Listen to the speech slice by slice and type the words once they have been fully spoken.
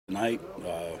tonight,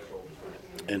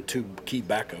 and 2 key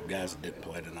backup guys that didn't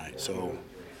play tonight. So,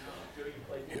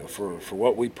 you know, for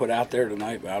what we put out there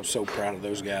tonight, I was so proud of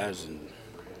those guys, and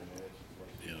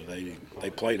you know, they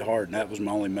played hard, and that was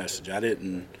my only message.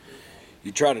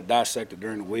 You try to dissect it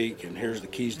during the week, and here's the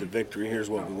keys to victory. Here's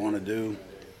what we want to do.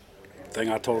 The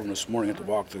thing I told them this morning at the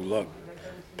walkthrough: look,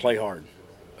 play hard.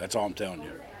 That's all I'm telling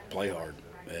you. Play hard,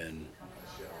 and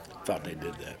thought they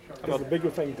did that. Is the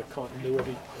bigger thing the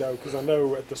continuity, though? Because I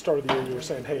know at the start of the year you were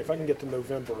saying, hey, if I can get to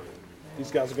November, these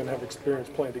guys are going to have experience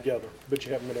playing together, but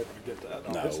you haven't been able to get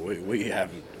that. No, we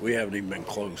haven't. We haven't even been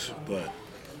close. But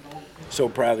so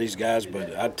proud of these guys.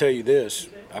 But I tell you this: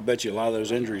 I bet you a lot of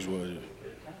those injuries will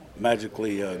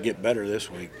magically get better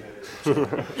this week,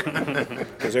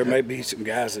 because there may be some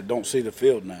guys that don't see the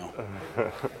field now.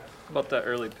 About that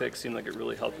early pick, seemed like it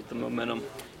really helped with the momentum.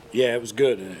 Yeah, it was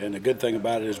good, and the good thing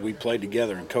about it is we played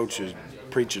together, and Coach is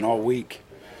preaching all week.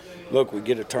 Look, we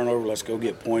get a turnover, let's go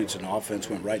get points, and the offense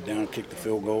went right down and kicked the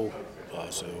field goal.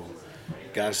 So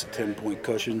got us a 10-point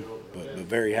cushion, but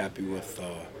very happy with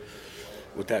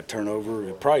that turnover.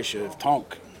 It probably should have.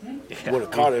 Tonk would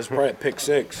have caught us probably at pick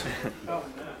 6.